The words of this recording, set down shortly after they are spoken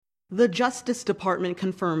The Justice Department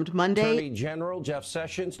confirmed Monday. Attorney General Jeff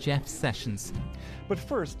Sessions. But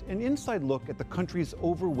first, an inside look at the country's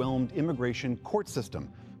overwhelmed immigration court system.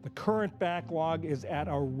 The current backlog is at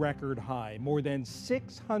a record high, more than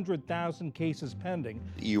 600,000 cases pending.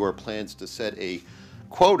 EUR plans to set a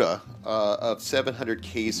quota of 700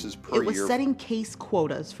 cases per year. It was setting case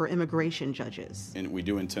quotas for immigration judges. And we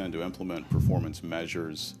do intend to implement performance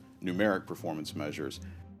measures, numeric performance measures.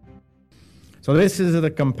 So this is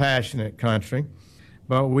a compassionate country,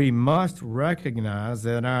 but we must recognize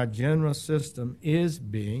that our general system is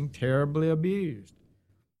being terribly abused.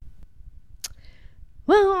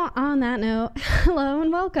 Well, on that note, hello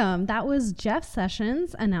and welcome. That was Jeff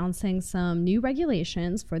Sessions announcing some new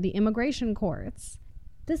regulations for the immigration courts.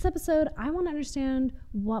 This episode, I want to understand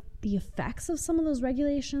what the effects of some of those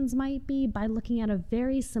regulations might be by looking at a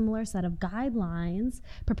very similar set of guidelines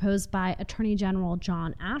proposed by Attorney General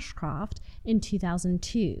John Ashcroft in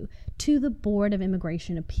 2002 to the Board of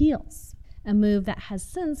Immigration Appeals, a move that has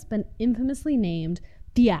since been infamously named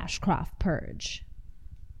the Ashcroft Purge.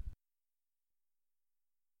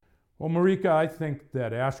 Well, Marika, I think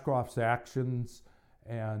that Ashcroft's actions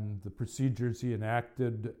and the procedures he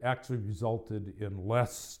enacted actually resulted in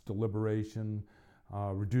less deliberation,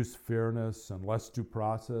 reduced fairness, and less due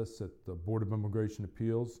process at the Board of Immigration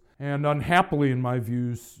Appeals. And unhappily, in my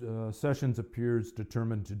views, Sessions appears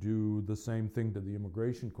determined to do the same thing to the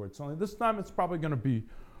immigration courts. Only this time it's probably going to be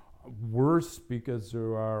worse because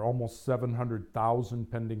there are almost 700,000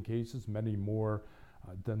 pending cases, many more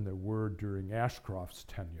than there were during Ashcroft's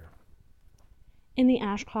tenure. In the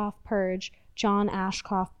Ashcroft Purge, John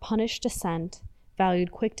Ashcroft punished dissent,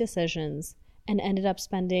 valued quick decisions, and ended up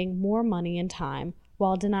spending more money and time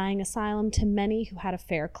while denying asylum to many who had a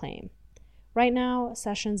fair claim. Right now,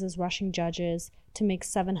 Sessions is rushing judges to make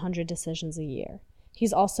 700 decisions a year.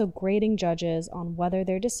 He's also grading judges on whether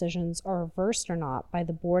their decisions are reversed or not by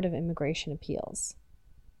the Board of Immigration Appeals.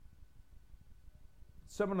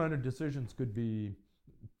 700 decisions could be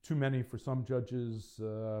too many for some judges,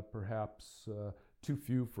 perhaps too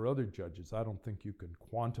few for other judges. I don't think you can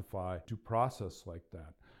quantify due process like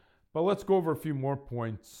that. But let's go over a few more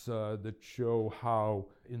points that show how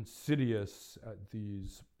insidious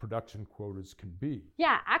these production quotas can be.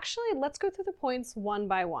 Yeah, actually, let's go through the points one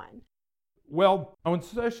by one. Well, when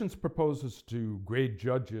Sessions proposes to grade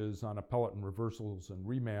judges on appellate and reversals and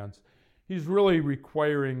remands, he's really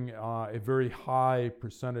requiring a very high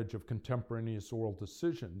percentage of contemporaneous oral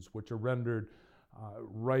decisions, which are rendered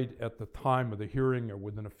right at the time of the hearing or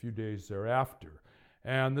within a few days thereafter.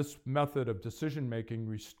 And this method of decision-making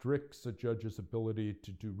restricts a judge's ability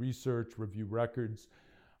to do research, review records,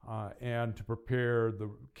 and to prepare the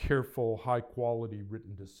careful, high-quality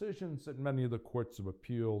written decisions that many of the courts of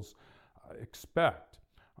appeals expect.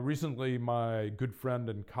 Recently, my good friend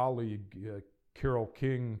and colleague, Carol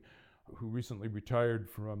King, who recently retired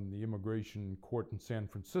from the immigration court in San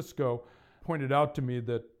Francisco, pointed out to me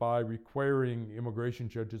that by requiring immigration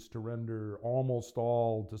judges to render almost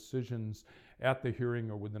all decisions at the hearing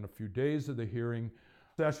or within a few days of the hearing,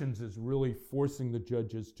 Sessions is really forcing the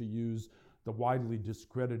judges to use the widely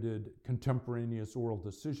discredited contemporaneous oral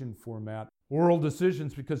decision format. Oral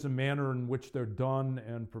decisions, because the manner in which they're done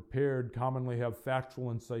and prepared, commonly have factual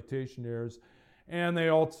and citation errors, and they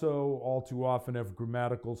also all too often have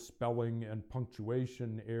grammatical, spelling, and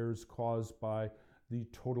punctuation errors caused by the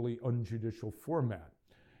totally unjudicial format.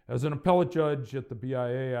 As an appellate judge at the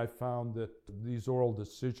BIA, I found that these oral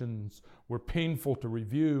decisions were painful to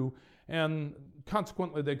review, and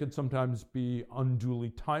consequently they could sometimes be unduly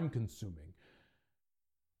time-consuming.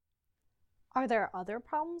 Are there other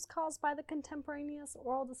problems caused by the contemporaneous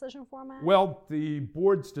oral decision format? Well, the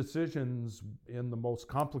board's decisions in the most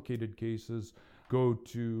complicated cases go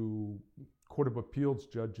to Court of Appeals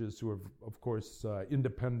judges who are, of course,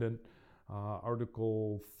 independent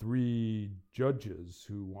Article 3 judges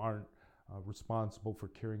who aren't responsible for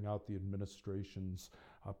carrying out the administration's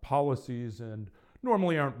policies and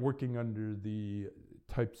normally aren't working under the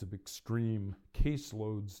types of extreme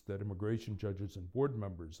caseloads that immigration judges and board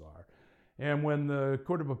members are. And when the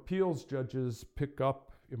Court of Appeals judges pick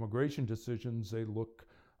up immigration decisions, they look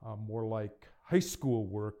more like high school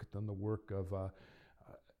work than the work of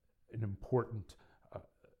an important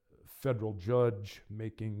federal judge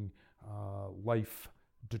making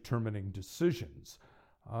life-determining decisions.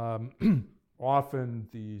 Often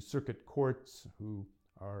the circuit courts, who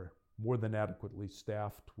are more than adequately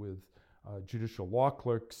staffed with judicial law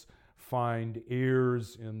clerks, find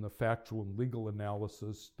errors in the factual and legal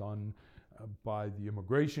analysis done by the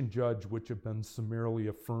immigration judge, which have been summarily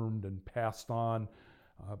affirmed and passed on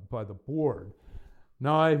by the board.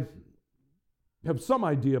 Now, I have some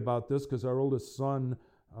idea about this because our oldest son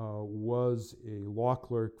was a law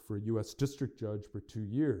clerk for a U.S. district judge for 2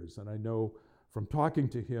 years. And I know from talking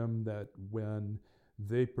to him that when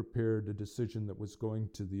they prepared a decision that was going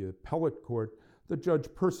to the appellate court, the judge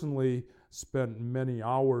personally spent many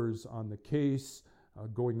hours on the case,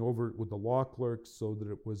 going over it with the law clerk so that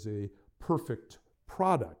it was a perfect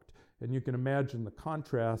product. And you can imagine the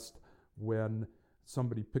contrast when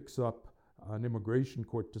somebody picks up an immigration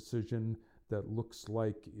court decision that looks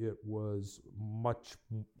like it was much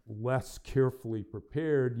less carefully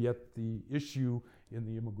prepared, yet the issue in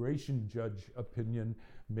the immigration judge opinion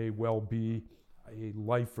may well be a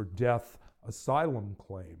life or death asylum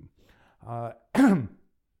claim.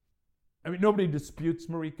 I mean, nobody disputes,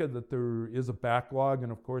 Marika, that there is a backlog,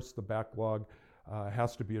 and of course the backlog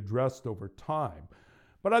has to be addressed over time.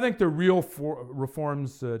 But I think the real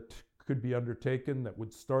reforms that could be undertaken that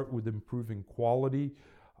would start with improving quality.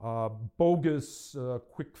 Bogus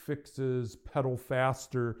quick fixes, pedal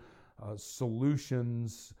faster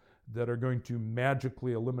solutions that are going to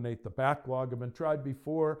magically eliminate the backlog have been tried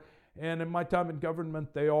before. And in my time in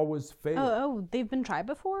government, they always fail. Oh, they've been tried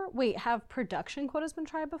before? Wait, have production quotas been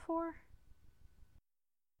tried before?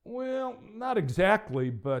 Well, not exactly,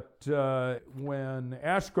 but when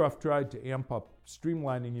Ashcroft tried to amp up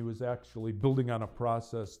streamlining, he was actually building on a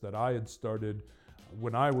process that I had started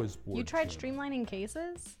when I was board You tried chair. streamlining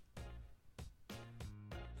cases?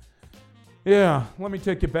 Yeah, let me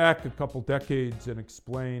take you back a couple decades and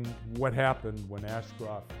explain what happened when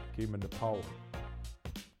Ashcroft came into power.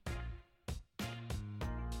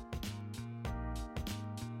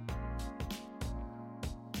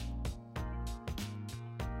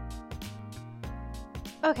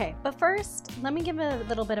 Okay, but first, let me give a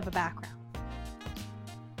little bit of a background.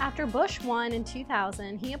 After Bush won in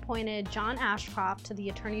 2000, he appointed John Ashcroft to the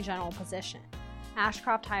Attorney General position.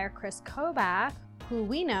 Ashcroft hired Chris Kobach, who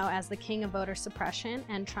we know as the king of voter suppression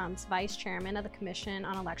and Trump's vice chairman of the Commission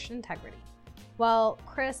on Election Integrity. Well,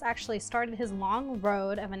 Chris actually started his long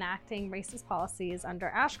road of enacting racist policies under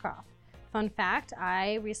Ashcroft. Fun fact,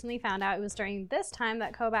 I recently found out it was during this time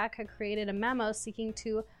that Kobach had created a memo seeking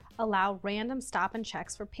to allow random stop and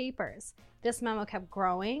checks for papers. This memo kept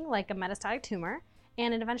growing like a metastatic tumor,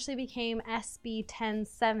 and it eventually became SB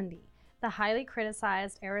 1070, the highly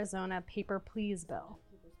criticized Arizona Paper Please bill.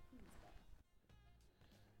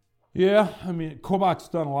 Yeah, I mean, Kobach's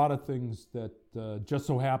done a lot of things that just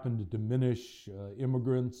so happen to diminish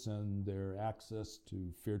immigrants and their access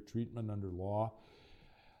to fair treatment under law.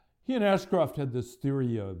 He and Ashcroft had this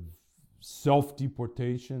theory of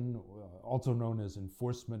self-deportation, also known as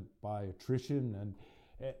enforcement by attrition. And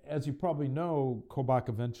as you probably know, Kobach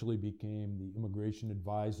eventually became the immigration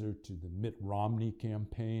advisor to the Mitt Romney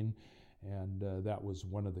campaign. And that was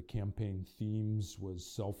one of the campaign themes, was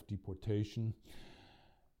self-deportation.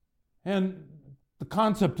 And the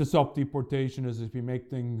concept of self-deportation is if you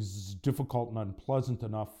make things difficult and unpleasant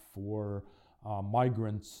enough for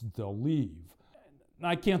migrants, they'll leave. And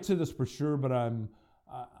I can't say this for sure, but I'm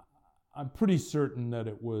pretty certain that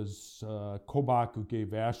it was Kobach who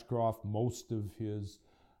gave Ashcroft most of his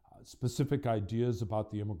specific ideas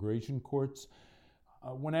about the immigration courts.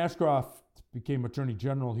 When Ashcroft became Attorney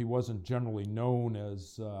General, he wasn't generally known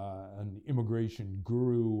as an immigration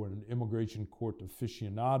guru or an immigration court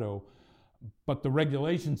aficionado, but the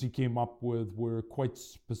regulations he came up with were quite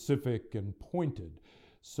specific and pointed.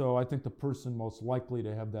 So I think the person most likely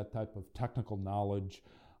to have that type of technical knowledge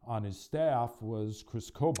on his staff was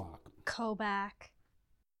Chris Kobach. Kobach.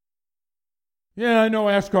 Yeah, I know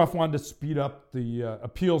Ashcroft wanted to speed up the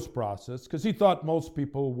appeals process because he thought most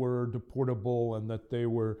people were deportable and that they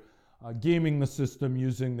were gaming the system,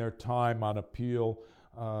 using their time on appeal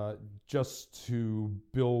just to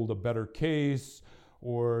build a better case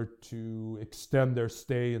or to extend their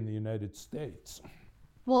stay in the United States.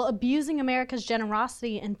 Well, abusing America's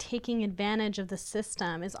generosity and taking advantage of the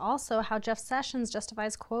system is also how Jeff Sessions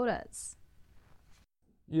justifies quotas.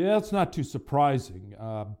 Yeah, it's not too surprising.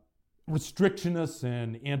 Restrictionists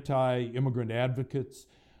and anti-immigrant advocates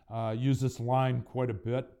use this line quite a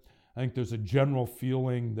bit. I think there's a general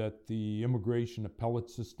feeling that the immigration appellate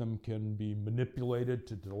system can be manipulated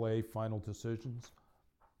to delay final decisions.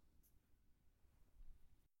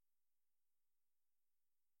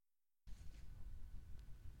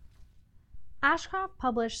 Ashcroft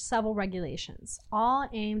published several regulations, all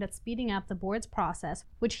aimed at speeding up the board's process,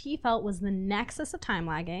 which he felt was the nexus of time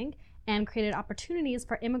lagging and created opportunities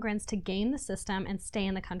for immigrants to game the system and stay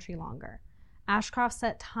in the country longer. Ashcroft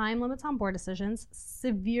set time limits on board decisions,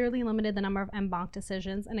 severely limited the number of en banc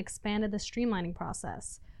decisions, and expanded the streamlining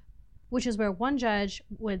process, which is where one judge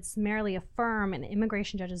would summarily affirm an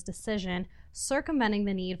immigration judge's decision circumventing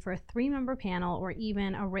the need for a 3-member panel or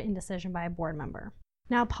even a written decision by a board member.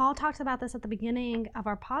 Now, Paul talked about this at the beginning of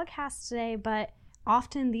our podcast today, but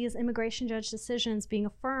often these immigration judge decisions being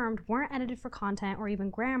affirmed weren't edited for content or even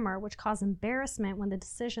grammar, which caused embarrassment when the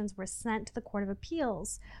decisions were sent to the Court of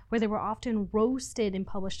Appeals, where they were often roasted in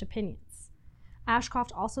published opinions.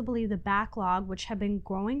 Ashcroft also believed the backlog, which had been a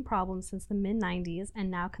growing problem since the mid-90s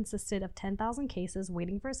and now consisted of 10,000 cases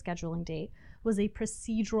waiting for a scheduling date, was a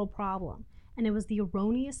procedural problem, and it was the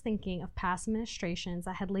erroneous thinking of past administrations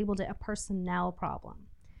that had labeled it a personnel problem.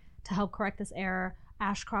 To help correct this error,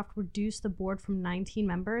 Ashcroft reduced the board from 19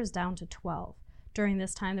 members down to 12. During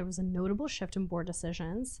this time, there was a notable shift in board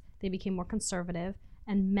decisions. They became more conservative,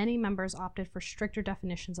 and many members opted for stricter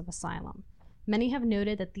definitions of asylum. Many have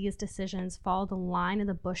noted that these decisions follow the line of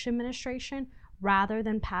the Bush administration rather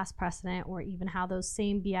than past precedent or even how those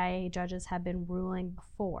same BIA judges have been ruling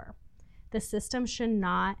before. The system should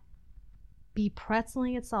not be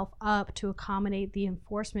pretzeling itself up to accommodate the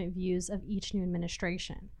enforcement views of each new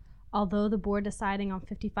administration. Although the board deciding on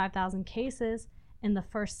 55,000 cases in the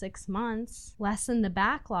first 6 months lessened the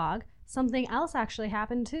backlog, something else actually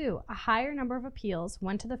happened too. A higher number of appeals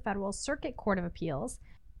went to the Federal Circuit Court of Appeals,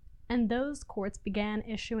 and those courts began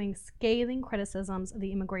issuing scathing criticisms of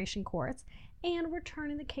the immigration courts and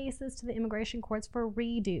returning the cases to the immigration courts for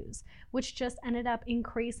redos, which just ended up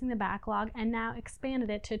increasing the backlog and now expanded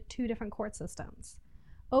it to 2 different court systems.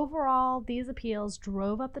 Overall, these appeals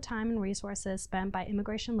drove up the time and resources spent by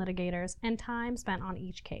immigration litigators and time spent on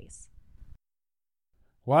each case.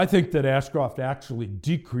 Well, I think that Ashcroft actually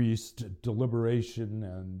decreased deliberation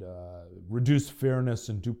and reduced fairness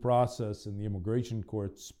and due process in the immigration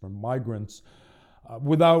courts for migrants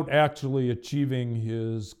without actually achieving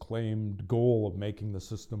his claimed goal of making the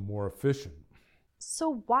system more efficient.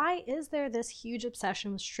 So why is there this huge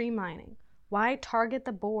obsession with streamlining? Why target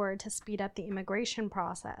the board to speed up the immigration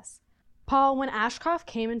process? Paul, when Ashcroft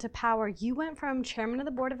came into power, you went from chairman of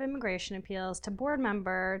the Board of Immigration Appeals to board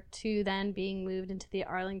member to then being moved into the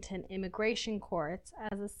Arlington Immigration Courts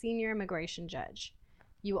as a senior immigration judge.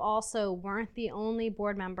 You also weren't the only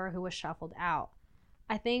board member who was shuffled out.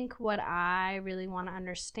 I think what I really want to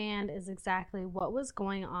understand is exactly what was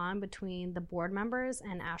going on between the board members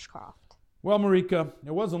and Ashcroft. Well, Marika,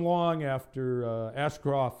 it wasn't long after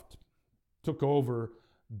Ashcroft took over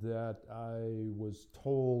that I was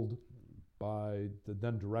told by the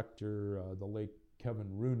then director, the late Kevin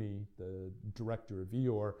Rooney, the director of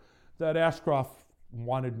EOR, that Ashcroft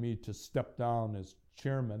wanted me to step down as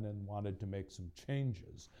chairman and wanted to make some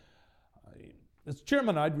changes. As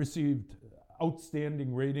chairman, I'd received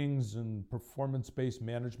outstanding ratings and performance-based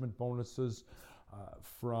management bonuses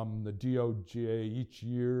from the DOJ each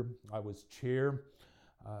year I was chair,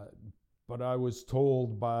 but I was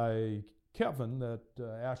told by Kevin that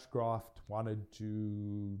Ashcroft wanted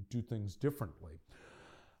to do things differently.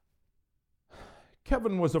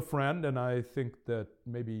 Kevin was a friend, and I think that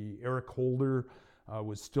maybe Eric Holder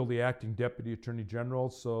was still the acting deputy attorney general,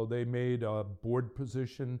 so they made a board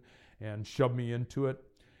position and shoved me into it.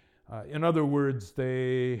 In other words,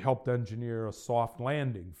 they helped engineer a soft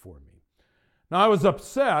landing for me. Now, I was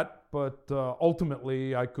upset, but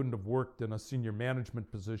ultimately I couldn't have worked in a senior management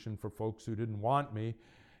position for folks who didn't want me.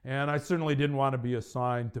 And I certainly didn't want to be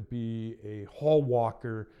assigned to be a hall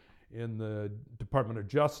walker in the Department of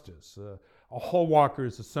Justice. A hall walker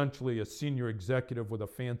is essentially a senior executive with a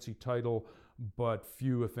fancy title, but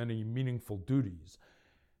few, if any, meaningful duties.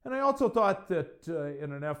 And I also thought that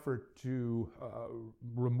in an effort to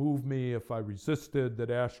remove me if I resisted, that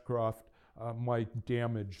Ashcroft might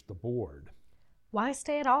damage the board. Why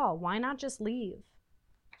stay at all? Why not just leave?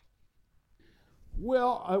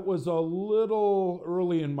 Well, it was a little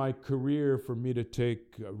early in my career for me to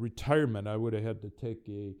take retirement. I would have had to take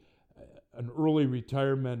an early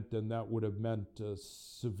retirement, and that would have meant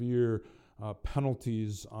severe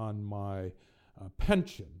penalties on my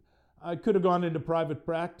pension. I could have gone into private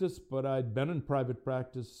practice, but I'd been in private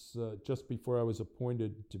practice just before I was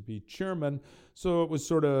appointed to be chairman, so it was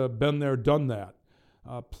sort of been there, done that.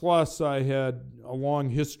 Plus, I had a long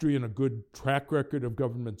history and a good track record of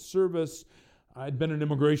government service. I'd been in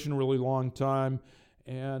immigration a really long time,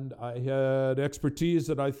 and I had expertise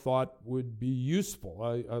that I thought would be useful.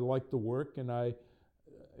 I liked the work, and I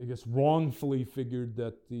guess wrongfully figured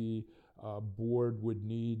that the board would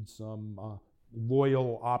need some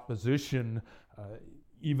loyal opposition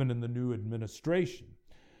even in the new administration.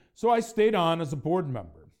 So I stayed on as a board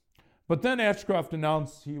member. But then Ashcroft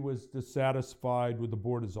announced he was dissatisfied with the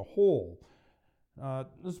board as a whole. This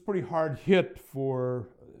was a pretty hard hit for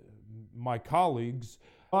my colleagues.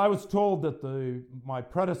 I was told that my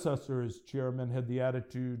predecessor as chairman had the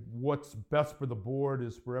attitude, what's best for the board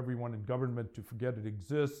is for everyone in government to forget it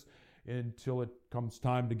exists until it comes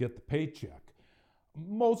time to get the paycheck.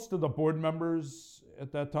 Most of the board members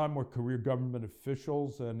at that time were career government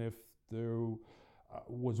officials, and if there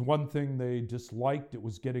was one thing they disliked, it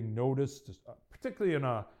was getting noticed, particularly in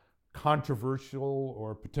a controversial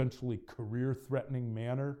or potentially career-threatening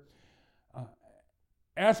manner.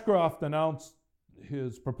 Ashcroft announced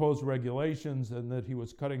his proposed regulations and that he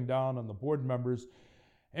was cutting down on the board members,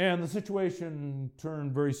 and the situation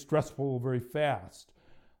turned very stressful very fast.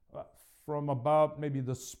 From about maybe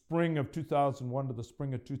the spring of 2001 to the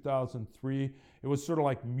spring of 2003, it was sort of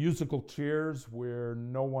like musical chairs where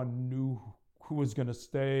no one knew who was going to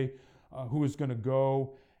stay, who was going to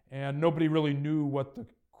go, and nobody really knew what the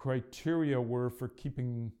criteria were for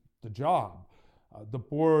keeping the job. The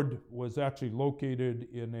board was actually located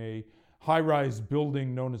in a high-rise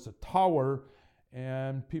building known as a tower,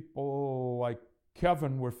 and people like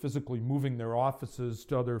Kevin were physically moving their offices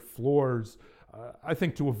to other floors, I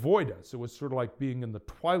think to avoid us. It was sort of like being in the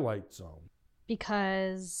twilight zone.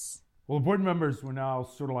 Because? Well, the board members were now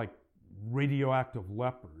sort of like radioactive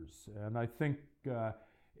lepers, and I think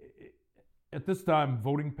at this time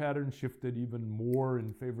voting patterns shifted even more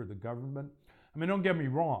in favor of the government. I mean, don't get me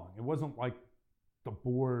wrong, it wasn't like the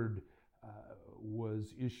board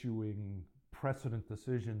was issuing precedent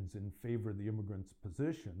decisions in favor of the immigrants'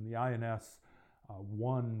 position. The INS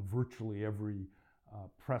won virtually every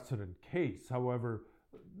precedent case. However,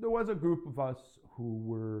 there was a group of us who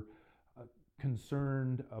were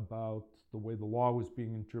concerned about the way the law was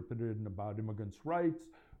being interpreted and about immigrants' rights,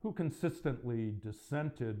 who consistently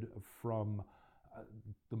dissented from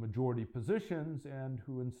the majority positions and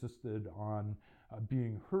who insisted on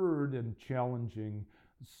being heard and challenging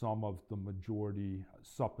some of the majority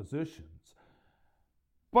suppositions.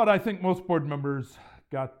 But I think most board members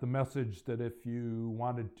got the message that if you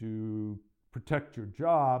wanted to protect your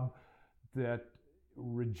job, that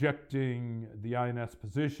rejecting the INS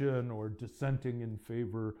position or dissenting in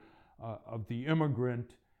favor of the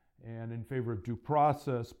immigrant and in favor of due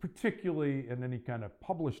process, particularly in any kind of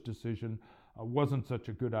published decision, wasn't such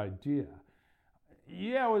a good idea.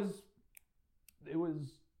 Yeah, it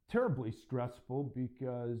was terribly stressful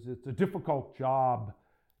because it's a difficult job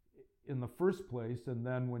in the first place, and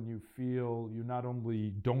then when you feel you not only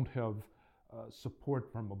don't have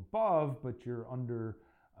support from above, but you're under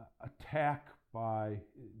attack by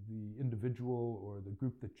the individual or the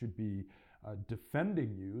group that should be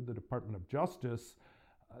defending you, the Department of Justice,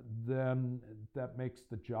 then that makes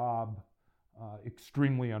the job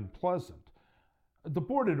extremely unpleasant. The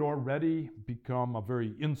board had already become a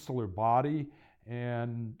very insular body,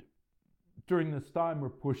 and during this time we're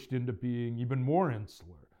pushed into being even more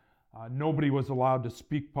insular. Nobody was allowed to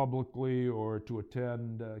speak publicly or to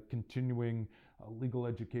attend continuing legal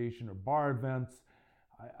education or bar events.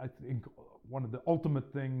 I think one of the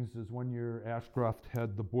ultimate things is when Ashcroft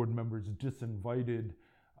had the board members disinvited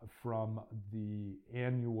from the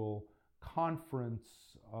annual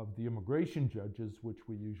conference of the immigration judges, which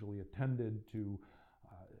we usually attended to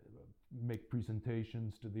make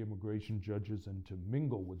presentations to the immigration judges and to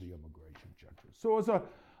mingle with the immigration judges. So it was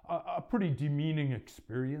a pretty demeaning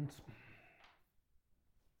experience.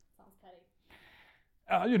 Sounds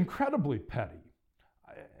petty. Incredibly petty.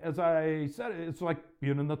 As I said, it's like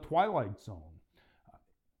being in the twilight zone.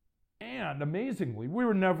 And amazingly, we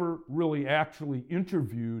were never really actually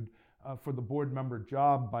interviewed for the board member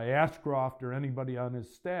job by Ashcroft or anybody on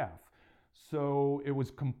his staff. So it was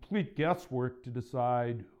complete guesswork to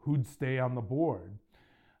decide who'd stay on the board.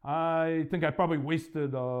 I think I probably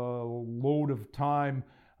wasted a load of time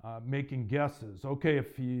making guesses. Okay,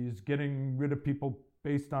 if he's getting rid of people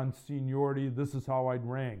based on seniority, this is how I'd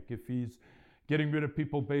rank. If he's getting rid of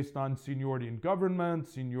people based on seniority in government,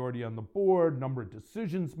 seniority on the board, number of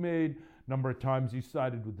decisions made, number of times you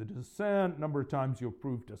sided with the dissent, number of times you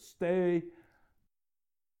approved a stay.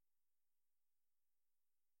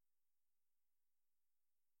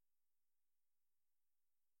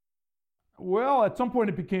 Well, at some point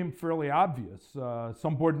it became fairly obvious.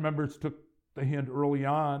 Some board members took the hint early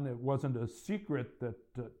on. It wasn't a secret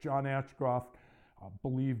that John Ashcroft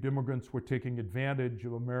believed immigrants were taking advantage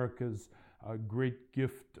of America's great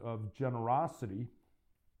gift of generosity.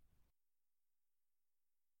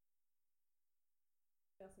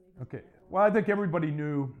 Okay, well, I think everybody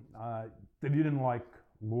knew that he didn't like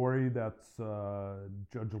Lori. That's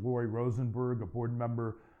Judge Lori Rosenberg, a board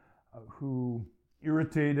member who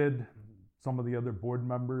irritated some of the other board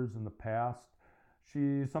members in the past.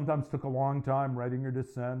 She sometimes took a long time writing her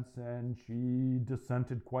dissents, and she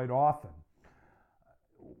dissented quite often.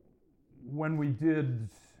 when we did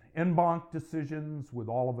en banc decisions with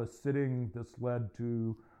all of us sitting, this led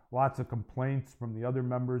to lots of complaints from the other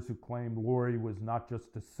members who claimed Lori was not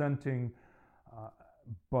just dissenting,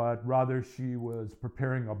 but rather she was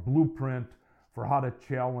preparing a blueprint for how to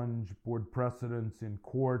challenge board precedents in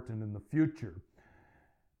court and in the future.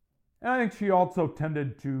 And I think she also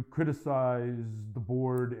tended to criticize the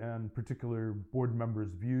board and particular board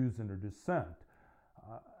members' views in her dissent.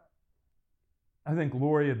 I think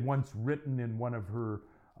Lori had once written in one of her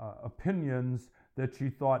opinions that she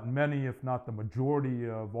thought many, if not the majority,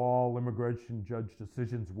 of all immigration judge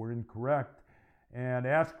decisions were incorrect. And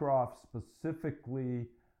Ashcroft specifically,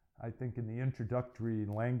 I think in the introductory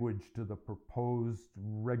language to the proposed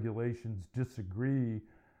regulations, disagreed,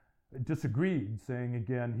 saying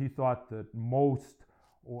again he thought that most,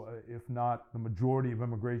 or if not the majority of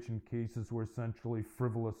immigration cases were essentially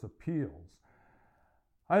frivolous appeals.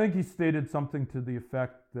 I think he stated something to the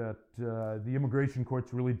effect that the immigration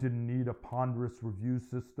courts really didn't need a ponderous review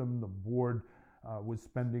system. The board was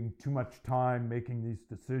spending too much time making these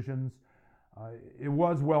decisions. It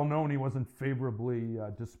was well known he wasn't favorably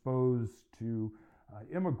disposed to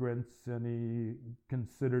immigrants, and he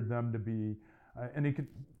considered them to be,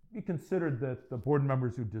 he considered that the board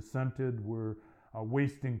members who dissented were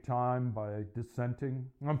wasting time by dissenting.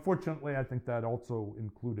 Unfortunately, I think that also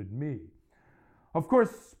included me. Of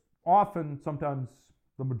course, sometimes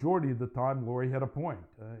the majority of the time, Lori had a point.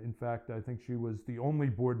 In fact, I think she was the only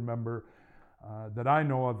board member that I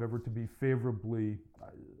know of ever to be favorably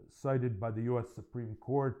cited by the U.S. Supreme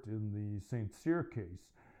Court in the St. Cyr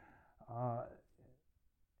case.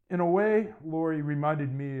 In a way, Lori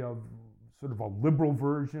reminded me of sort of a liberal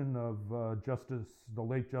version of the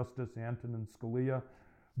late Justice Antonin Scalia,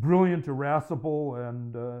 brilliant, irascible,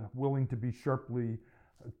 and willing to be sharply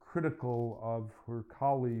critical of her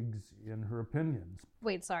colleagues in her opinions.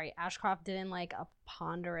 Wait, sorry, Ashcroft didn't like a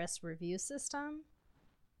ponderous review system?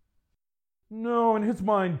 No, in his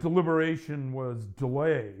mind, deliberation was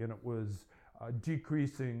delay, and it was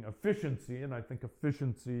decreasing efficiency, and I think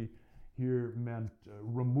efficiency here meant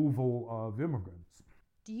removal of immigrants.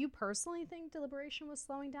 Do you personally think deliberation was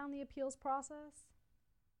slowing down the appeals process?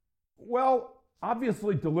 Well,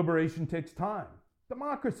 obviously deliberation takes time.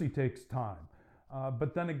 Democracy takes time.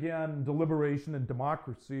 But then again, deliberation and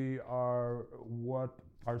democracy are what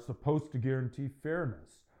are supposed to guarantee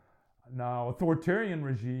fairness. Now, authoritarian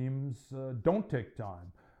regimes don't take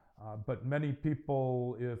time, but many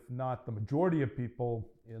people, if not the majority of people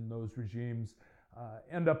in those regimes,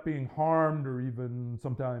 end up being harmed or even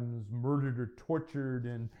sometimes murdered or tortured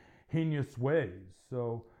in heinous ways.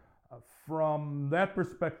 So from that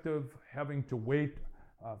perspective, having to wait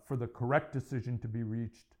for the correct decision to be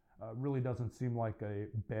reached really doesn't seem like a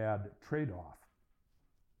bad trade-off.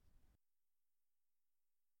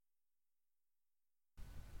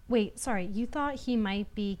 Wait, sorry, you thought he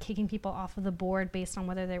might be kicking people off of the board based on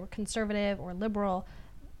whether they were conservative or liberal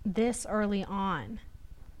this early on?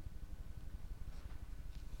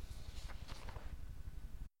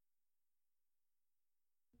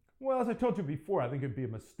 Well, as I told you before, I think it'd be a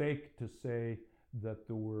mistake to say that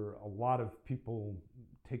there were a lot of people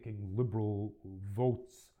taking liberal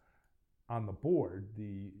votes on the board.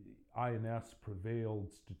 The INS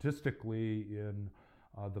prevailed statistically in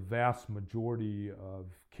the vast majority of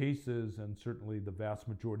cases, and certainly the vast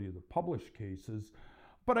majority of the published cases.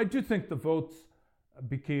 But I do think the votes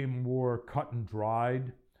became more cut and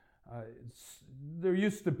dried. There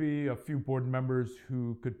used to be a few board members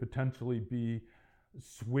who could potentially be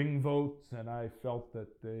swing votes, and I felt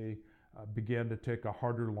that they began to take a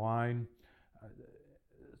harder line.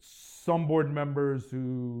 Some board members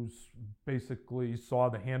who basically saw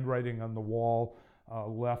the handwriting on the wall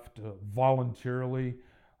left voluntarily.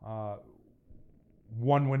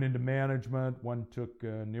 One went into management, one took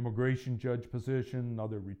an immigration judge position,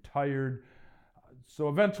 another retired. So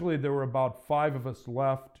eventually there were about 5 of us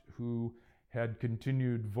left who had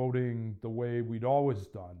continued voting the way we'd always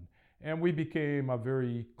done. And we became a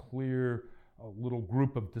very clear little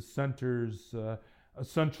group of dissenters,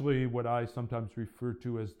 essentially what I sometimes refer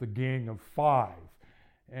to as the Gang of 5.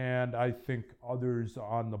 And I think others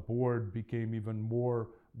on the board became even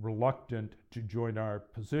more reluctant to join our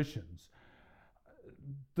positions.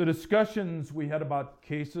 The discussions we had about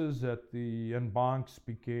cases at the en bancs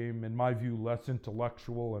became, in my view, less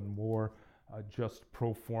intellectual and more just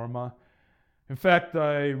pro forma. In fact,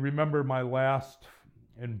 I remember my last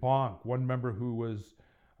en banc, one member who was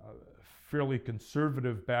fairly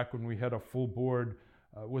conservative back when we had a full board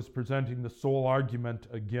was presenting the sole argument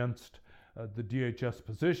against the DHS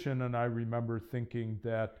position, and I remember thinking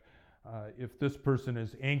that if this person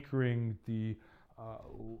is anchoring the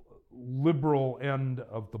liberal end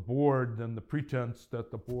of the board, then the pretense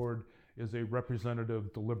that the board is a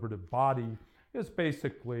representative, deliberative body is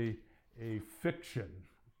basically a fiction.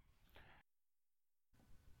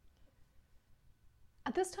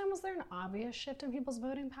 At this time, was there an obvious shift in people's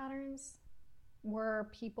voting patterns? Were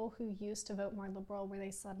people who used to vote more liberal, were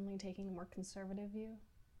they suddenly taking a more conservative view?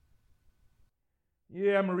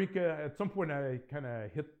 Yeah, Marika, at some point I kind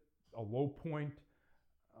of hit a low point.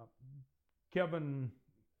 Kevin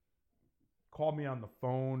called me on the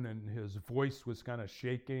phone and his voice was kind of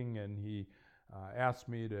shaking, and he asked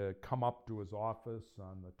me to come up to his office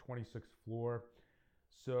on the 26th floor.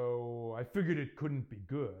 So I figured it couldn't be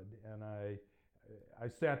good, and I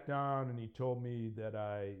sat down and he told me that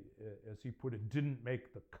I, as he put it, didn't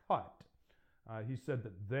make the cut. He said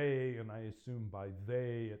that they, and I assume by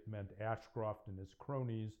they it meant Ashcroft and his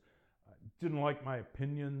cronies, didn't like my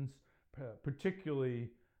opinions, particularly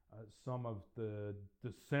some of the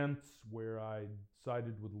dissents where I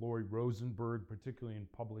sided with Lori Rosenberg, particularly in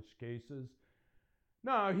published cases.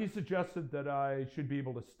 No, he suggested that I should be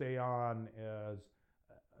able to stay on as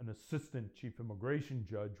an assistant chief immigration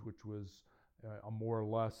judge, which was a more or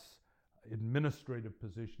less administrative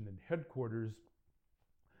position in headquarters.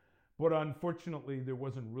 But unfortunately, there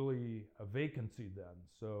wasn't really a vacancy then.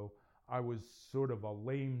 So I was sort of a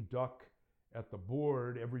lame duck at the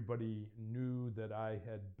board. Everybody knew that I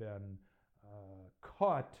had been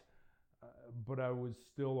cut, but I was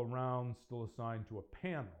still around, still assigned to a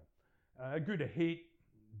panel. I grew to hate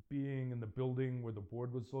being in the building where the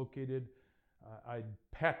board was located. I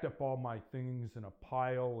packed up all my things in a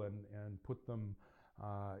pile and put them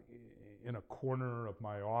in a corner of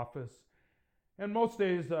my office. And most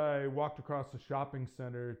days I walked across the shopping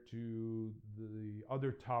center to the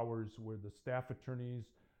other towers where the staff attorneys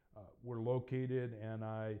were located, and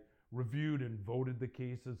I reviewed and voted the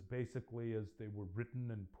cases basically as they were written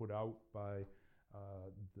and put out by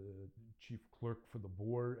the chief clerk for the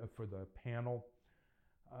board, for the panel.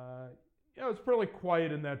 It was fairly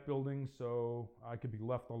quiet in that building, so I could be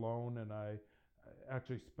left alone, and I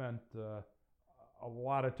actually spent a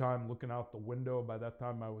lot of time looking out the window. By that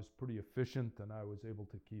time I was pretty efficient, and I was able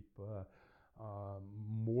to keep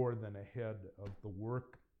more than ahead of the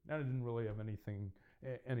work. And I didn't really have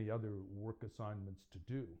any other work assignments to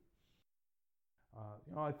do.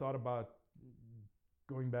 I thought about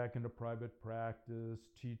going back into private practice,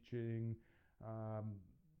 teaching.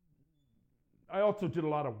 I also did a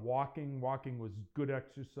lot of walking. Walking was good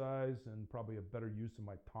exercise and probably a better use of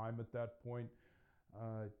my time at that point.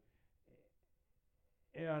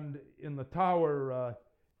 And in the tower,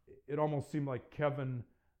 it almost seemed like Kevin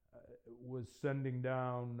was sending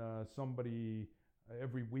down somebody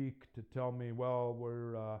every week to tell me, well,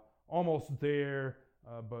 we're almost there,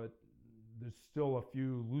 but there's still a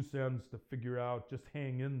few loose ends to figure out. Just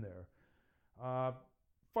hang in there.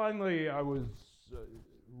 Finally, I was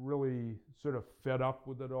really sort of fed up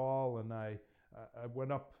with it all, and I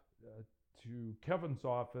went up to Kevin's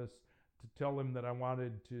office to tell him that I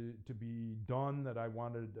wanted to be done, that I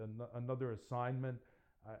wanted another assignment.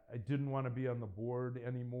 I didn't want to be on the board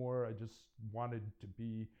anymore. I just wanted to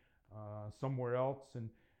be somewhere else. And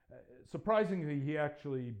surprisingly, he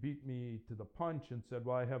actually beat me to the punch and said,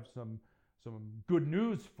 well, I have some good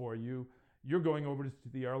news for you. You're going over to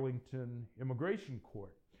the Arlington Immigration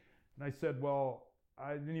Court. And I said, well,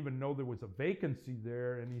 I didn't even know there was a vacancy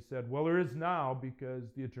there. And he said, well, there is now because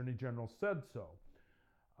the Attorney General said so.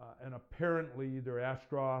 And apparently either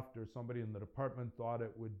Ashcroft or somebody in the department thought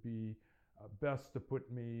it would be best to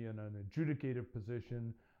put me in an adjudicative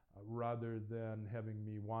position rather than having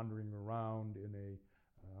me wandering around in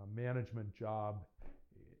a management job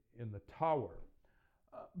in the tower.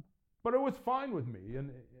 But it was fine with me, and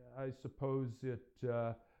I suppose it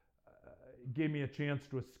gave me a chance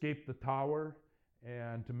to escape the tower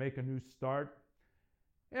and to make a new start.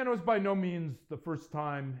 And it was by no means the first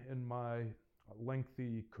time in my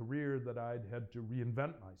lengthy career that I'd had to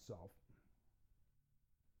reinvent myself.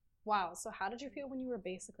 Wow, so how did you feel when you were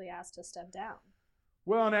basically asked to step down?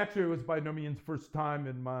 Well, and actually it was by no means the first time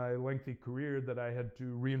in my lengthy career that I had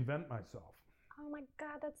to reinvent myself. Oh my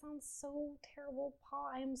God, that sounds so terrible, Paul.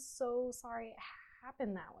 I am so sorry it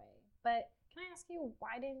happened that way. But can I ask you,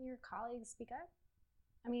 why didn't your colleagues speak up?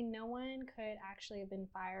 I mean, no one could actually have been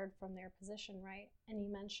fired from their position, right? And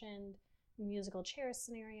you mentioned musical chairs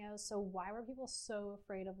scenarios, so why were people so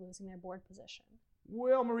afraid of losing their board position?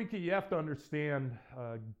 Well, Marika, you have to understand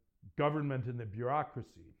government and the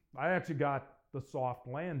bureaucracy. I actually got the soft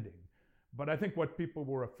landing, but I think what people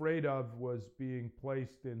were afraid of was being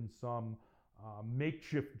placed in some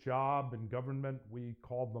makeshift job in government. We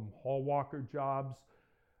called them hall walker jobs,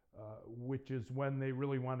 which is when they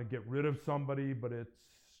really want to get rid of somebody, but it's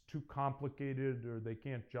too complicated or they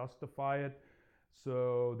can't justify it.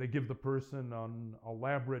 So they give the person an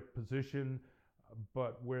elaborate position,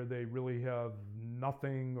 but where they really have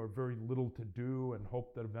nothing or very little to do and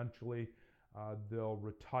hope that eventually they'll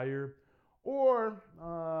retire. Or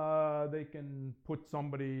they can put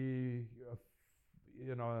somebody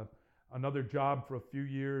in another job for a few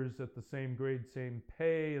years at the same grade, same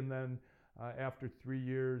pay, and then after 3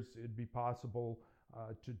 years it'd be possible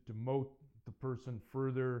to demote the person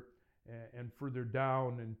further and further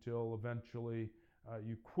down until eventually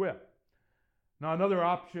you quit. Now, another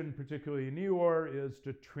option, particularly in Eeyore, is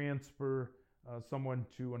to transfer someone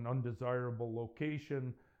to an undesirable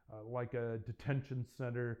location, like a detention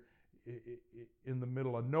center in the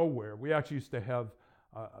middle of nowhere. We actually used to have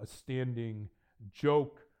a standing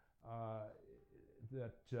joke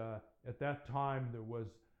that at that time there was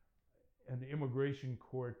an immigration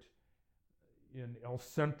court in El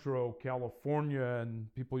Centro, California,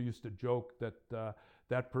 and people used to joke that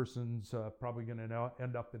that person's probably going to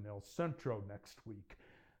end up in El Centro next week.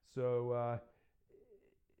 So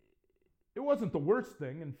it wasn't the worst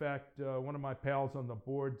thing. In fact, one of my pals on the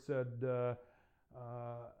board said,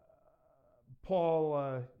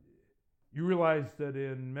 Paul, you realize that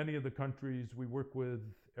in many of the countries we work with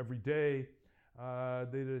every day,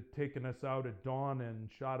 they'd have taken us out at dawn and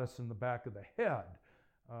shot us in the back of the head.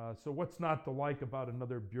 So what's not to like about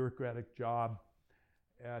another bureaucratic job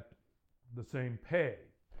at the same pay?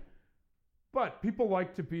 But people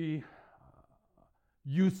like to be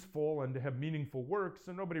useful and to have meaningful work,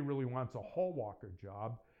 so nobody really wants a hall walker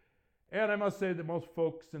job. And I must say that most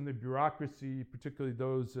folks in the bureaucracy, particularly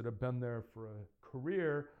those that have been there for a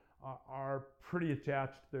career, are pretty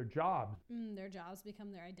attached to their jobs. Their jobs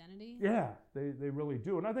become their identity? Yeah, they really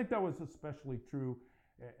do. And I think that was especially true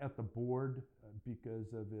at the board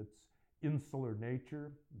because of its insular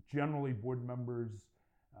nature. Generally, board members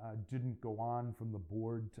didn't go on from the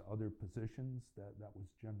board to other positions. That was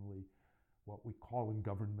generally what we call in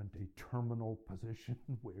government a terminal position,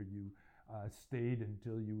 where you stayed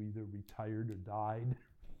until you either retired or died,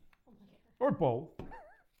 or both.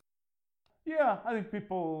 Yeah, I think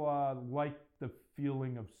people like the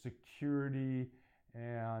feeling of security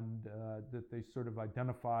and that they sort of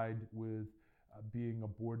identified with being a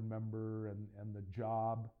board member and the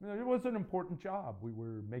job. It was an important job. We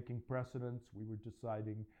were making precedents. We were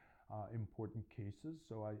deciding important cases.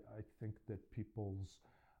 So I think that people's,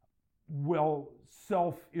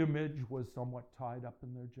 self-image was somewhat tied up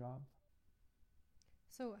in their job.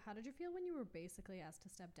 So how did you feel when you were basically asked to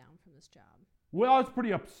step down from this job? Well, I was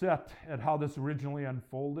pretty upset at how this originally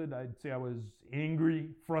unfolded. I'd say I was angry,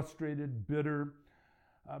 frustrated, bitter.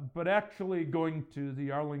 But actually going to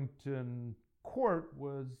the Arlington court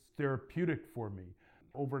was therapeutic for me.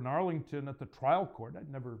 Over in Arlington at the trial court,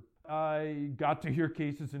 I got to hear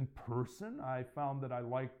cases in person. I found that I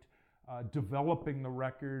liked developing the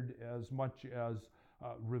record as much as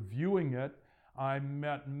reviewing it. I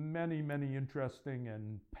met many, many interesting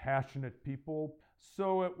and passionate people.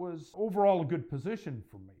 So it was overall a good position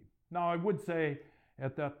for me. Now, I would say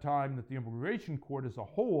at that time that the immigration court as a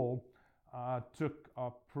whole took a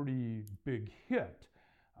pretty big hit.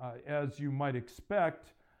 As you might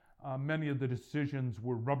expect, many of the decisions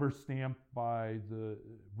were rubber stamped by the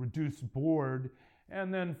reduced board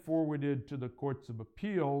and then forwarded to the courts of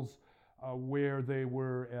appeals, where they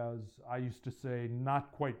were, as I used to say,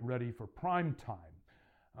 not quite ready for prime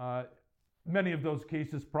time. Many of those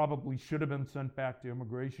cases probably should have been sent back to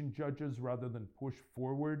immigration judges rather than pushed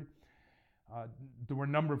forward. There were a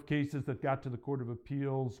number of cases that got to the Court of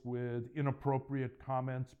Appeals with inappropriate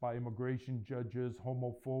comments by immigration judges,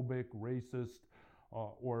 homophobic, racist,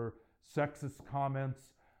 or sexist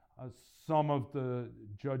comments. Some of the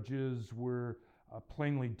judges were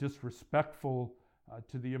plainly disrespectful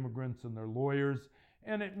to the immigrants and their lawyers,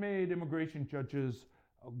 and it made immigration judges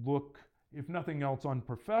look, if nothing else,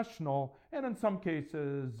 unprofessional, and in some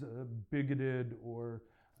cases bigoted or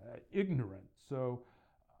ignorant. So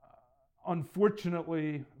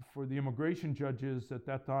unfortunately for the immigration judges at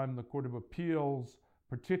that time, the Court of Appeals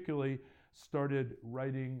particularly started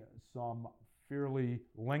writing some fairly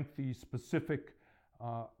lengthy, specific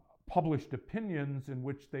published opinions in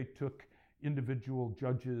which they took individual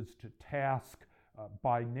judges to task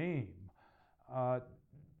by name.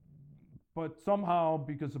 But somehow,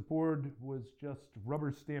 because the board was just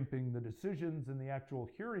rubber stamping the decisions and the actual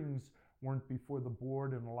hearings weren't before the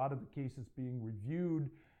board, and a lot of the cases being reviewed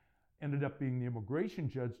ended up being the immigration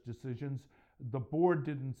judge decisions, the board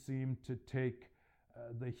didn't seem to take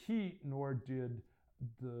the heat, nor did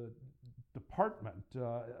the department.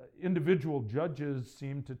 Individual judges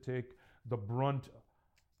seem to take the brunt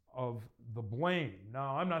of the blame.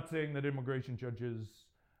 Now, I'm not saying that immigration judges,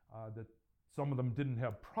 that some of them didn't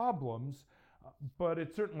have problems, but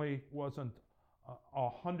it certainly wasn't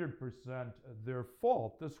 100% their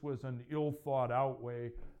fault. This was an ill thought out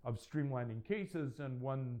way of streamlining cases, and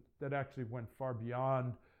one that actually went far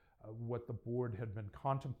beyond what the board had been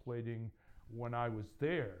contemplating when I was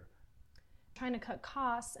there. Trying to cut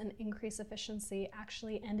costs and increase efficiency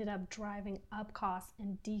actually ended up driving up costs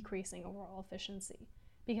and decreasing overall efficiency,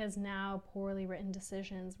 because now poorly written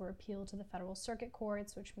decisions were appealed to the federal circuit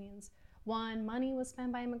courts, which means 1, money was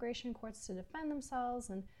spent by immigration courts to defend themselves,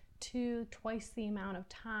 and 2, twice the amount of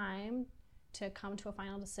time to come to a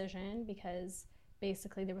final decision, because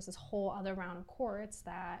basically there was this whole other round of courts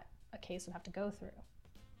that a case would have to go through.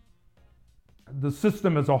 The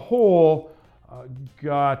system as a whole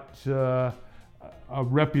got a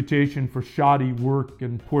reputation for shoddy work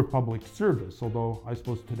and poor public service, although I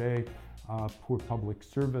suppose today poor public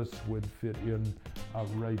service would fit in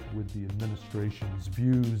right with the administration's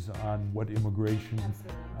views on what immigration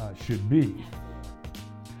should be.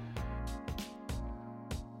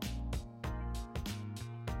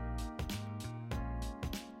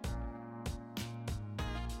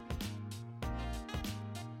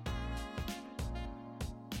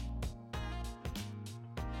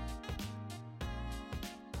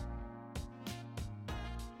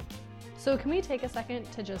 So can we take a second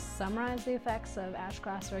to just summarize the effects of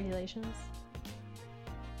Ashcroft's regulations?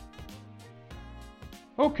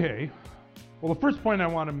 Okay. Well, the first point I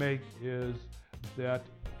want to make is that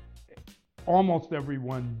almost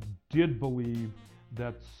everyone did believe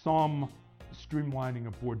that some streamlining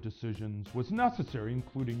of board decisions was necessary,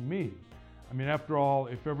 including me. I mean, after all,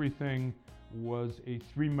 if everything was a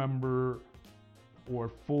 3-member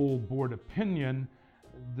or full board opinion,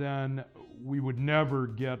 then we would never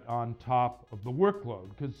get on top of the workload,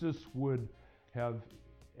 because this would have,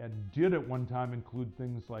 and did at one time, include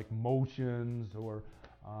things like motions or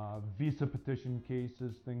visa petition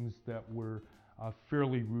cases, things that were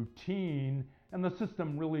fairly routine, and the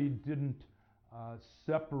system really didn't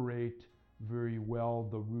separate very well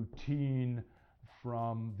the routine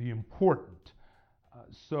from the important.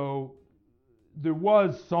 So there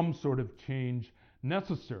was some sort of change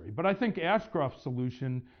necessary. But I think Ashcroft's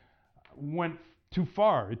solution went too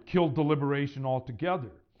far. It killed deliberation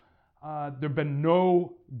altogether. There have been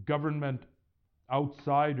no government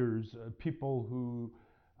outsiders, people who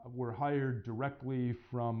were hired directly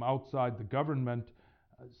from outside the government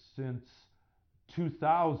since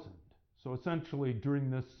 2000. So essentially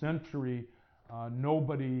during this century,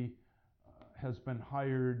 nobody has been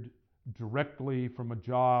hired directly from a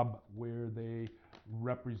job where they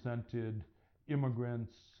represented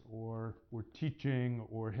immigrants or were teaching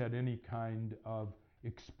or had any kind of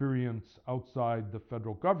experience outside the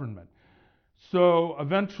federal government. So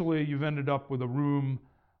eventually you've ended up with a room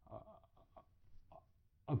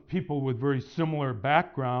of people with very similar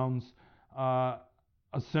backgrounds,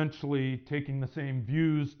 essentially taking the same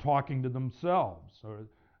views, talking to themselves, or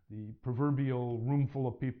the proverbial room full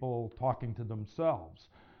of people talking to themselves.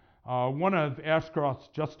 One of Ashcroft's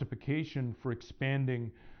justification for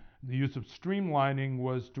expanding the use of streamlining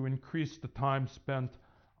was to increase the time spent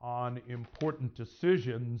on important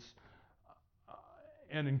decisions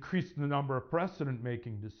and increase the number of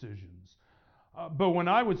precedent-making decisions. But when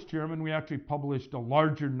I was chairman, we actually published a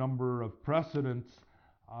larger number of precedents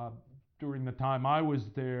during the time I was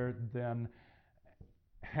there than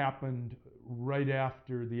happened right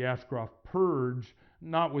after the Ashcroft purge,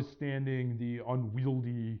 notwithstanding the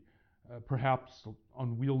unwieldy, perhaps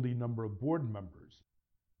unwieldy number of board members.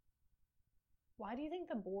 Why do you think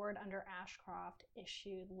the board under Ashcroft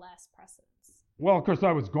issued less precedents? Well, of course,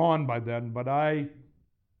 I was gone by then, but I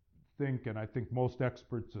think, and I think most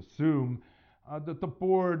experts assume, that the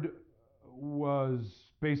board was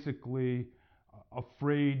basically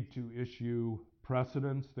afraid to issue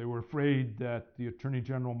precedents. They were afraid that the Attorney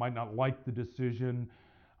General might not like the decision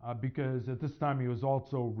because at this time he was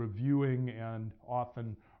also reviewing and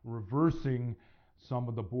often reversing some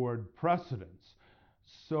of the board precedents.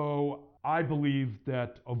 So I believe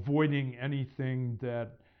that avoiding anything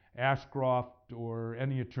that Ashcroft or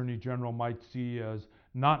any Attorney General might see as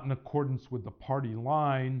not in accordance with the party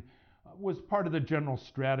line was part of the general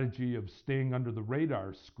strategy of staying under the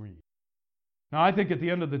radar screen. Now, I think at the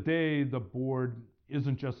end of the day, the board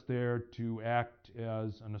isn't just there to act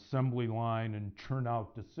as an assembly line and churn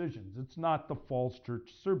out decisions. It's not the Falls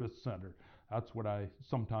Church Service Center. That's what I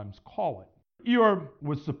sometimes call it. EOIR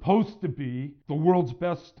was supposed to be the world's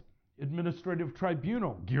best administrative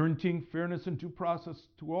tribunal, guaranteeing fairness and due process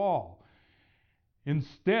to all.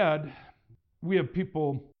 Instead, we have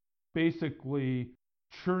people basically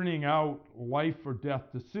churning out life or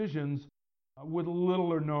death decisions with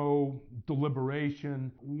little or no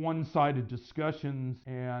deliberation, one-sided discussions,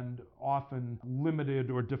 and often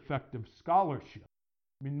limited or defective scholarship.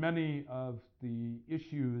 I mean, many of the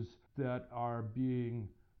issues that are being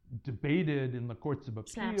debated in the courts of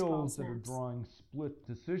appeals that are drawing split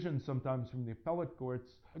decisions sometimes from the appellate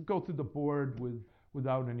courts go through the board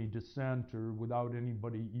without any dissent or without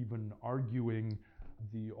anybody even arguing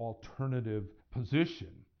the alternative position.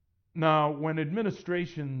 Now, when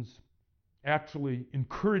administrations actually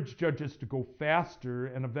encourage judges to go faster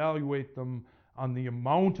and evaluate them on the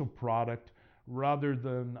amount of product rather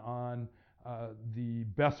than on the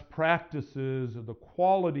best practices or the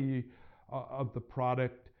quality of the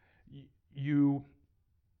product, you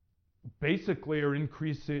basically are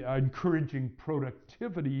encouraging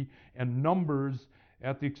productivity and numbers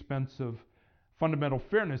at the expense of fundamental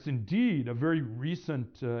fairness. Indeed, a very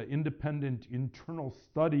recent independent internal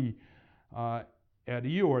study at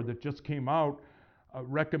EOR that just came out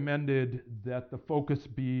recommended that the focus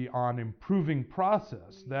be on improving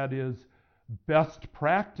process, that is, best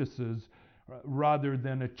practices, rather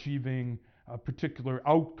than achieving particular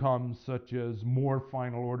outcomes such as more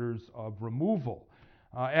final orders of removal.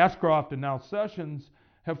 Ashcroft and now Sessions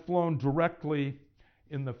have flown directly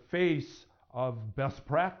in the face of best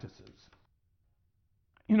practices.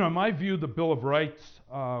 You know, in my view, the Bill of Rights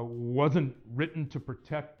wasn't written to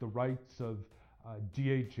protect the rights of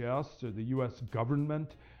DHS or the U.S.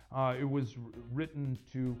 government. It was written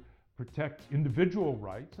to protect individual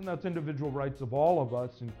rights, and that's individual rights of all of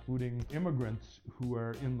us, including immigrants who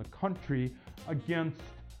are in the country, against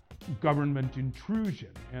government intrusion,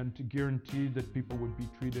 and to guarantee that people would be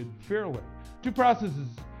treated fairly. Due process is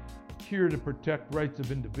here to protect rights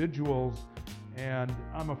of individuals, and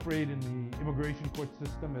I'm afraid in the immigration court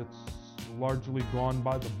system it's largely gone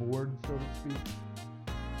by the board, so to speak.